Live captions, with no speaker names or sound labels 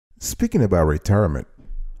Speaking about retirement,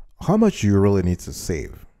 how much do you really need to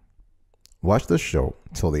save? Watch the show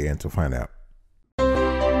till the end to find out.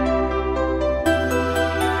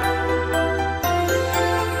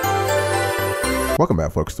 Welcome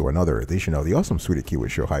back, folks, to another edition of the Awesome Sweetie Kiwi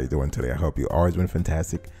Show. How you doing today? I hope you are doing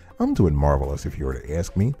fantastic. I'm doing marvelous if you were to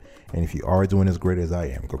ask me. And if you are doing as great as I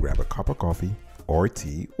am, go grab a cup of coffee or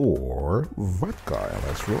tea or vodka and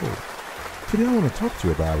let's roll. Today I want to talk to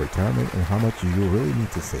you about retirement and how much you really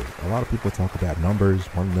need to save. A lot of people talk about numbers.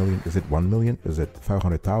 1 million. Is it 1 million? Is it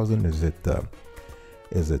 500,000? Is it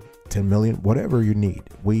 10 million? Whatever you need,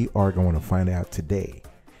 we are going to find out today.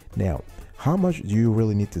 Now, how much do you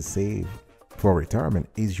really need to save for retirement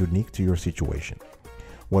is unique to your situation.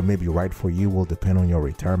 What may be right for you will depend on your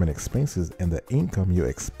retirement expenses and the income you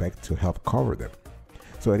expect to help cover them.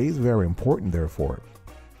 So it is very important, therefore,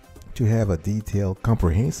 to have a detailed,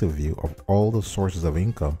 comprehensive view of all the sources of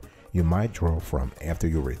income you might draw from after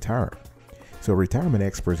you retire. So retirement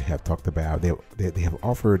experts have talked about, they have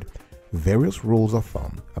offered various rules of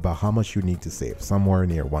thumb about how much you need to save, somewhere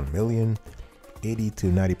near 1 million, 80 to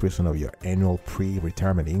 90% of your annual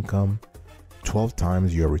pre-retirement income, 12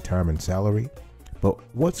 times your retirement salary. But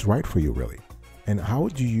what's right for you really? And how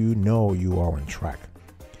do you know you are on track?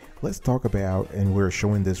 Let's talk about, and we're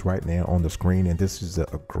showing this right now on the screen, and this is a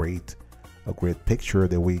great picture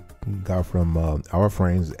that we got from our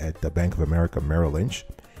friends at the Bank of America Merrill Lynch,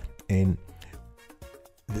 and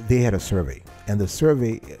they had a survey, and the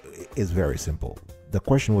survey is very simple. The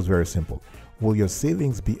question was very simple: will your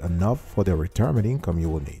savings be enough for the retirement income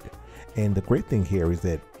you will need? And the great thing here is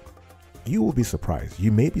that you will be surprised.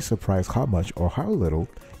 You may be surprised how much or how little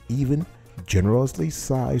even generously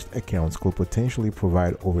sized accounts could potentially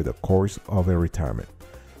provide over the course of a retirement.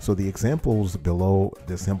 So the examples below,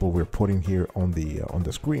 the sample we're putting here on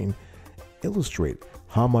the screen, illustrate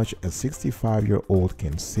how much a 65-year-old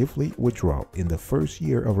can safely withdraw in the first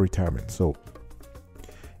year of retirement. So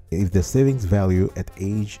if the savings value at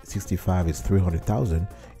age 65 is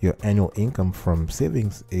 $300,000, your annual income from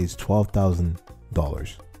savings is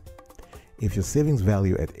 $12,000. If your savings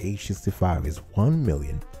value at age 65 is $1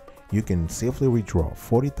 million, you can safely withdraw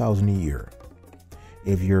 $40,000 a year.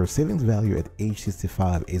 If your savings value at age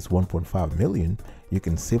 65 is 1.5 million, you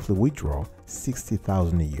can safely withdraw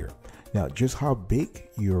 $60,000 a year. Now, just how big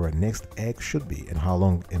your next egg should be and how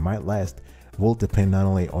long it might last will depend not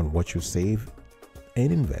only on what you save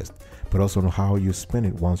and invest, but also on how you spend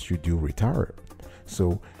it once you do retire.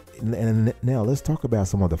 So, and now let's talk about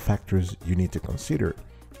some of the factors you need to consider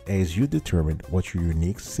as you determine what your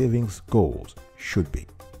unique savings goals should be.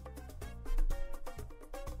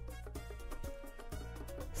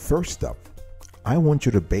 First up, I want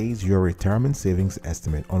you to base your retirement savings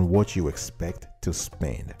estimate on what you expect to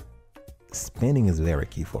spend. Spending is very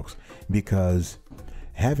key, folks, because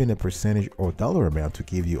having a percentage or dollar amount to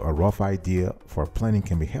give you a rough idea for planning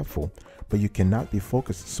can be helpful, but you cannot be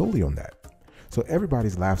focused solely on that. So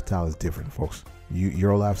everybody's lifestyle is different, folks.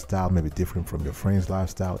 Your lifestyle may be different from your friend's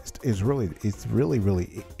lifestyle.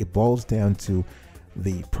 It boils down to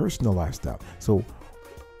the personal lifestyle. So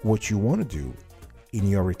what you want to do in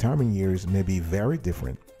your retirement years may be very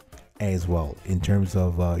different as well in terms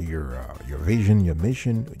of your vision, your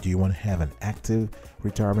mission. Do you want to have an active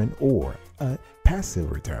retirement or a passive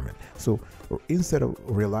retirement? So instead of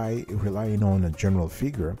relying on a general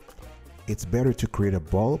figure, it's better to create a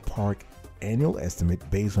ballpark annual estimate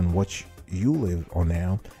based on what you live on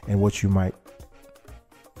now and what you might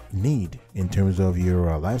need in terms of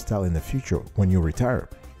your lifestyle in the future when you retire.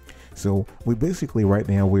 So we basically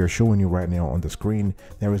we are showing you right now on the screen.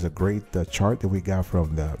 There is a great chart that we got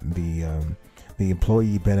from the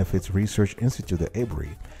Employee Benefits Research Institute, the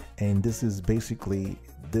EBRI, and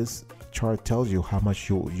this chart tells you how much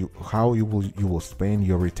you will spend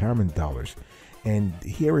your retirement dollars. And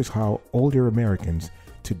here is how older Americans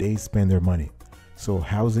today spend their money. So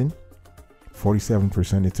housing,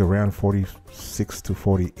 47%. It's around 46 to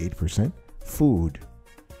 48%. Food,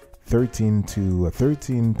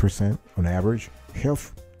 13% on average.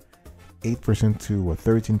 Health, 8% to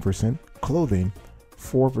 13%. Clothing,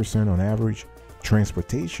 4% on average.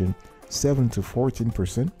 Transportation, 7 to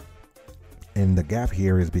 14%. And the gap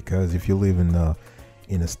here is because if you live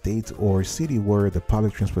in a state or a city where the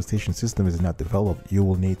public transportation system is not developed, you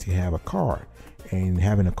will need to have a car. And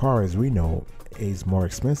having a car, as we know, is more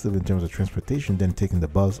expensive in terms of transportation than taking the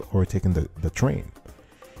bus or taking the train.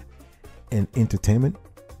 And entertainment,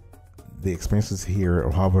 the expenses here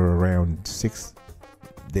hover around 6.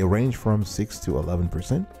 They range from 6 to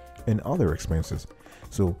 11%, and other expenses.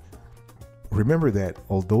 So remember that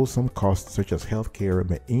although some costs such as healthcare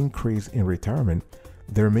may increase in retirement,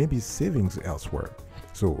 there may be savings elsewhere.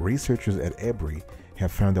 So researchers at EBRI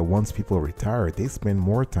have found that once people retire, they spend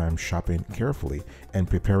more time shopping carefully and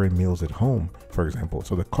preparing meals at home, for example.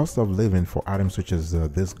 So the cost of living for items such as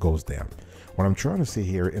this goes down. What I'm trying to say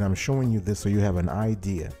here, and I'm showing you this so you have an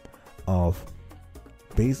idea of,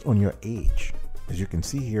 based on your age. As you can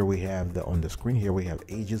see here, we have on the screen here, we have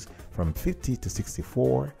ages from 50 to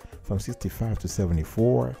 64, from 65 to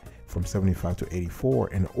 74, from 75 to 84,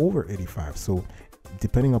 and over 85. So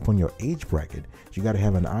depending upon your age bracket, you got to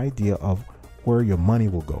have an idea of where your money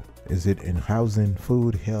will go. Is it in housing,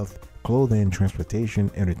 food, health, clothing,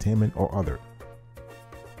 transportation, entertainment, or other?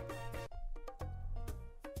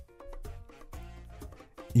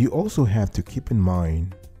 You also have to keep in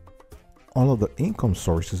mind all of the income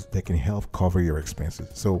sources that can help cover your expenses.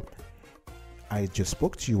 So I just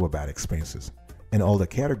spoke to you about expenses and all the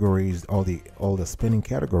categories, all the spending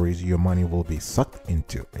categories your money will be sucked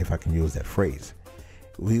into, if I can use that phrase.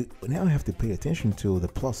 We now have to pay attention to the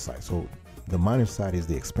plus side. So the minus side is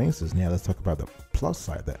the expenses. Now let's talk about the plus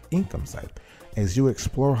side, the income side. As you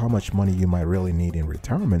explore how much money you might really need in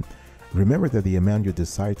retirement, remember that the amount you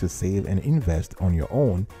decide to save and invest on your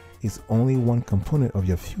own is only one component of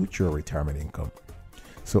your future retirement income.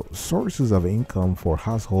 So sources of income for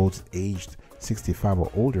households aged 65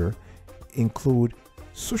 or older include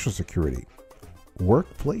Social Security,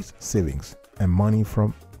 workplace savings, and money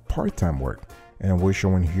from part-time work. And we're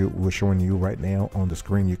showing you right now on the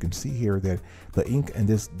screen. You can see here that the and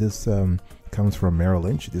this comes from Merrill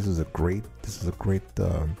Lynch. This is a great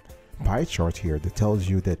pie chart here that tells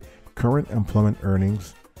you that current employment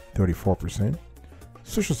earnings 34%,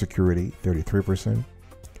 Social Security 33%,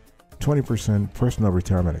 20% personal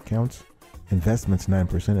retirement accounts, investments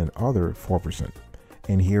 9%, and other 4%.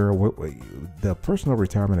 And here the personal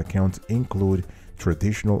retirement accounts include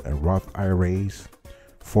traditional and Roth IRAs,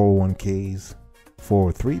 401ks,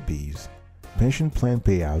 403bs, pension plan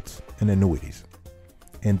payouts, and annuities.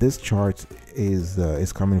 And this chart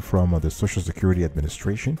is coming from the Social Security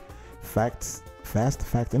Administration. Fast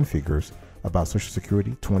facts and figures about Social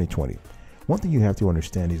Security 2020. One thing you have to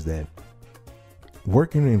understand is that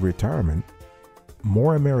working in retirement,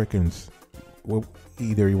 more Americans, well,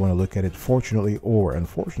 either you want to look at it fortunately or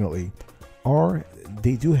unfortunately,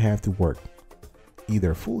 they do have to work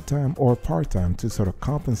either full-time or part-time to sort of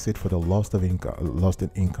compensate for the loss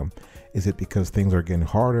in income. Is it because things are getting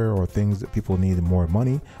harder or things that people need more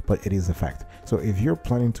money? But it is a fact. So if you're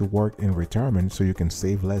planning to work in retirement so you can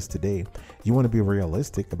save less today, you want to be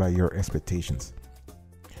realistic about your expectations,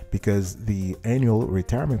 because the annual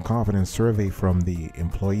retirement confidence survey from the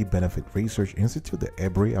Employee Benefit Research Institute, the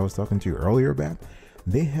EBRI I was talking to you earlier about,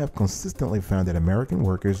 they have consistently found that American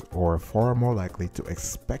workers are far more likely to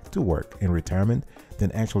expect to work in retirement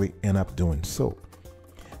than actually end up doing so.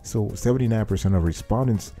 So 79% of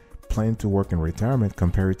respondents plan to work in retirement,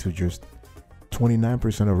 compared to just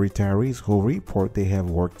 29% of retirees who report they have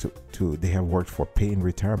worked for paying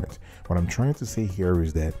retirement. What I'm trying to say here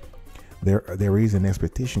is that there is an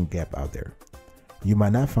expectation gap out there. You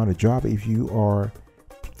might not find a job if you are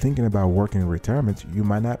thinking about working in retirement. You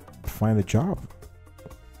might not find a job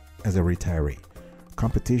as a retiree.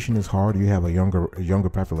 Competition is hard. You have a younger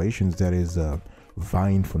populations that is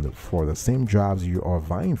vying for the same jobs you are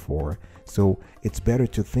vying for. So it's better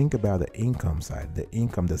to think about the income side,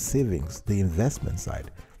 the savings, the investment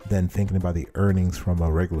side, than thinking about the earnings from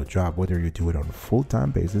a regular job, whether you do it on a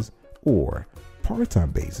full-time basis or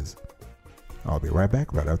part-time basis. I'll be right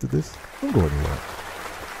back right after this. Don't go anywhere.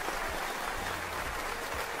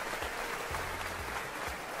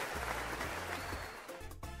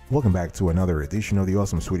 Welcome back to another edition of the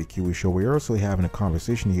Awesome Sweetie Kiwi Show. We're also having a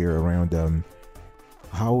conversation here around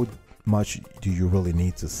how much do you really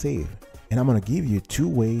need to save? And I'm going to give you 2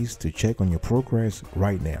 ways to check on your progress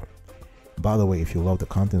right now. By the way, if you love the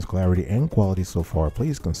content's clarity and quality so far,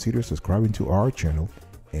 please consider subscribing to our channel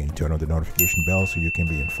and turn on the notification bell so you can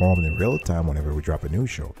be informed in real time whenever we drop a new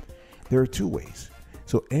show. There are 2 ways.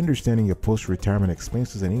 So understanding your post-retirement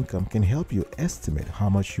expenses and income can help you estimate how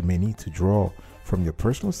much you may need to draw from your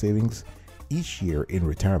personal savings each year in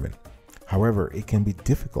retirement. However, it can be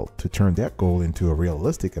difficult to turn that goal into a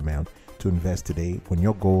realistic amount to invest today when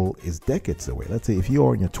your goal is decades away. Let's say if you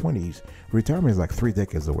are in your 20s, retirement is like 3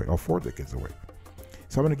 decades away or 4 decades away.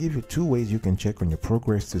 So I'm going to give you 2 ways you can check on your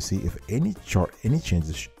progress to see if any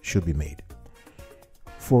changes should be made.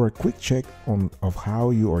 For a quick check of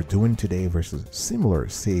how you are doing today versus similar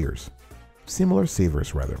savers.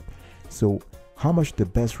 So how much the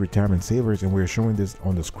best retirement savers, and we're showing this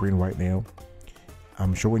on the screen right now.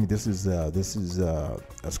 I'm showing you this is a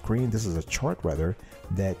chart rather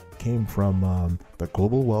that came from the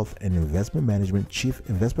Global Wealth and Investment Management Chief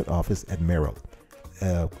Investment Office at Merrill.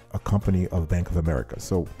 a company of Bank of America.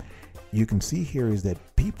 So you can see here is that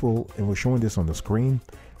people, and we're showing this on the screen,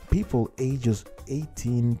 people ages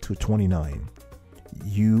 18 to 29,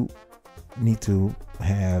 you need to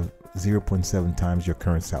have 0.7 times your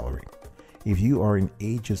current salary. If you are in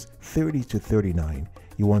ages 30 to 39,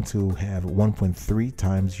 you want to have 1.3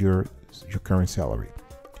 times your current salary.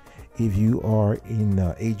 If you are in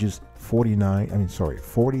ages 40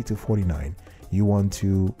 to 49, you want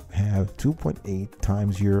to have 2.8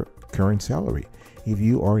 times your current salary. If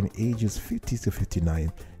you are in ages 50 to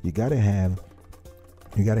 59, you gotta have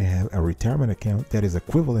a retirement account that is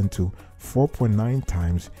equivalent to 4.9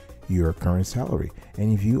 times your current salary.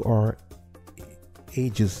 And if you are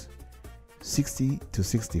ages 60 to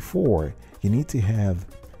 64, you need to have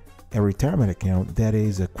a retirement account that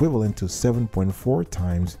is equivalent to 7.4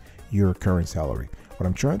 times your current salary. What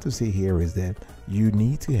I'm trying to say here is that you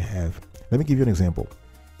need to have, let me give you an example,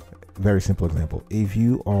 very simple example. If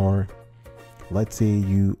you are, let's say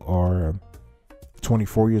you are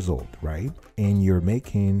 24 years old, right? And you're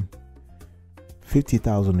making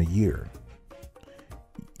 $50,000 a year,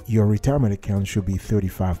 your retirement account should be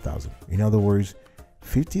 $35,000. In other words,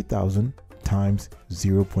 50,000 times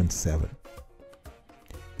 0.7.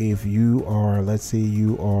 If you are, let's say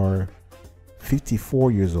you are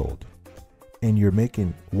 54 years old and you're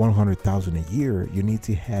making $100,000 a year, you need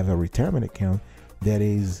to have a retirement account that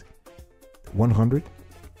is 100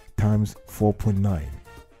 times 4.9.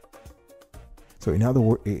 So in other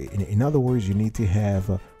words, you need to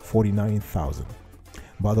have 49,000.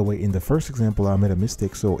 By the way, in the first example, I made a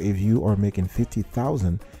mistake. So if you are making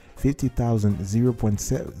 50,000,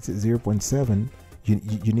 0.7,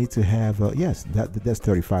 you need to have yes, that's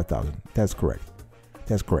 35,000. That's correct.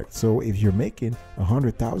 That's correct. So if you're making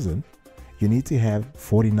 100,000, you need to have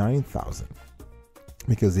 49,000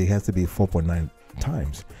 because it has to be 4.9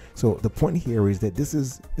 times. So the point here is that this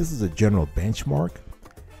is a general benchmark.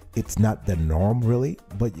 It's not the norm really,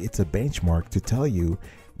 but it's a benchmark to tell you,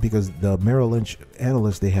 because the Merrill Lynch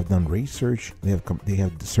analysts, they have done research, they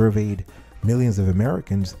have surveyed millions of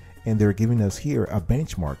Americans, and they're giving us here a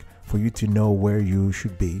benchmark for you to know where you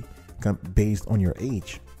should be based on your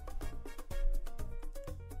age.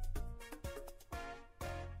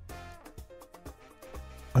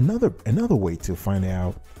 Another way to find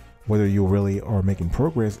out whether you really are making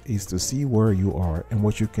progress is to see where you are and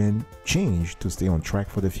what you can change to stay on track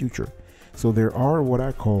for the future. So there are what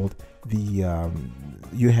I called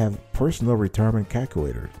you have personal retirement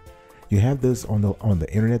calculators. You have this on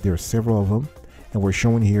the internet. There are several of them, and we're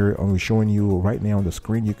showing you right now on the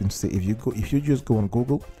screen. You can see if you just go on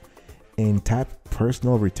Google and type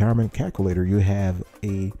personal retirement calculator, you have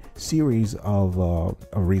a series of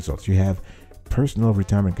results. You have personal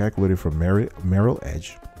retirement calculator from Merrill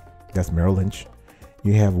Edge, that's Merrill Lynch.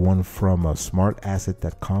 You have one from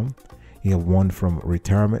smartasset.com. You have one from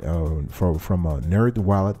retirement from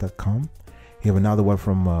nerdwallet.com. You have another one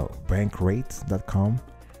from bankrates.com.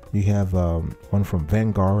 You have one from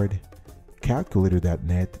Vanguard,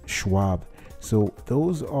 calculator.net, Schwab. So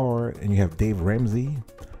those are, and you have Dave Ramsey,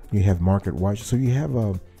 you have Market Watch. So you have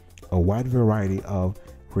a wide variety of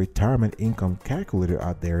retirement income calculator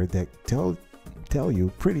out there that tell you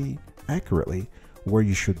pretty accurately where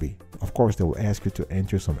you should be. Of course, they will ask you to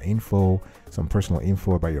enter some personal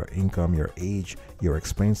info about your income, your age, your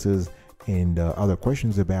expenses, and other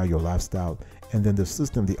questions about your lifestyle. And then the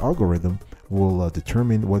system, the algorithm, will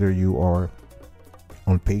determine whether you are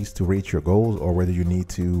on pace to reach your goals, or whether you need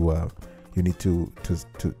to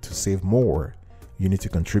save more. You need to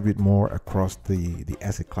contribute more across the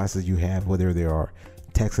asset classes you have, whether they are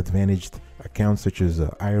tax advantaged accounts such as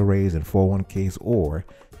IRAs and 401ks, or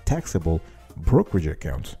taxable brokerage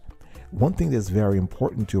accounts. One thing that's very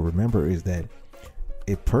important to remember is that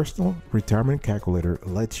a personal retirement calculator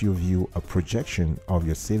lets you view a projection of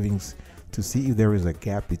your savings to see if there is a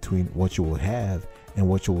gap between what you will have and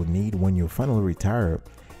what you will need when you finally retire.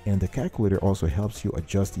 And the calculator also helps you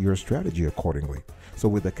adjust your strategy accordingly. So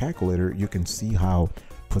with the calculator, you can see how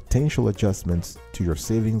potential adjustments to your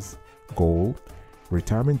savings goal,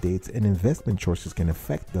 retirement dates, and investment choices can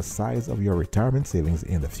affect the size of your retirement savings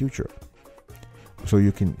in the future. So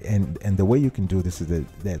you can, and the way you can do this is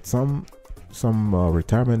that some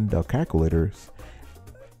retirement calculators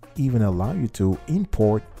even allow you to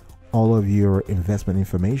import all of your investment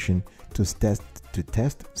information to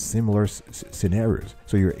test similar scenarios.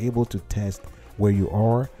 So you're able to test where you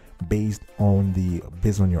are based on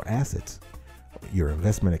your assets, your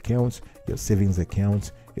investment accounts, your savings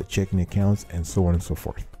accounts, your checking accounts, and so on and so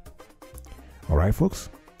forth. All right, folks,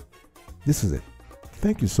 this is it.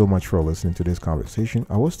 Thank you so much for listening to this conversation.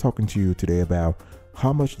 I was talking to you today about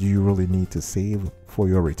how much do you really need to save for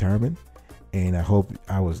your retirement. And I hope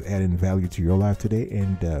I was adding value to your life today.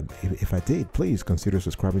 And if I did, please consider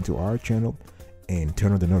subscribing to our channel and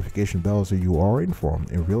turn on the notification bell so you are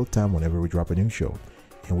informed in real time whenever we drop a new show.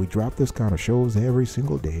 And we drop this kind of shows every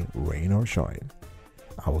single day, rain or shine.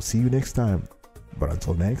 I will see you next time. But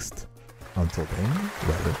until then,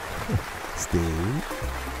 rather, stay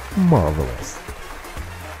marvelous.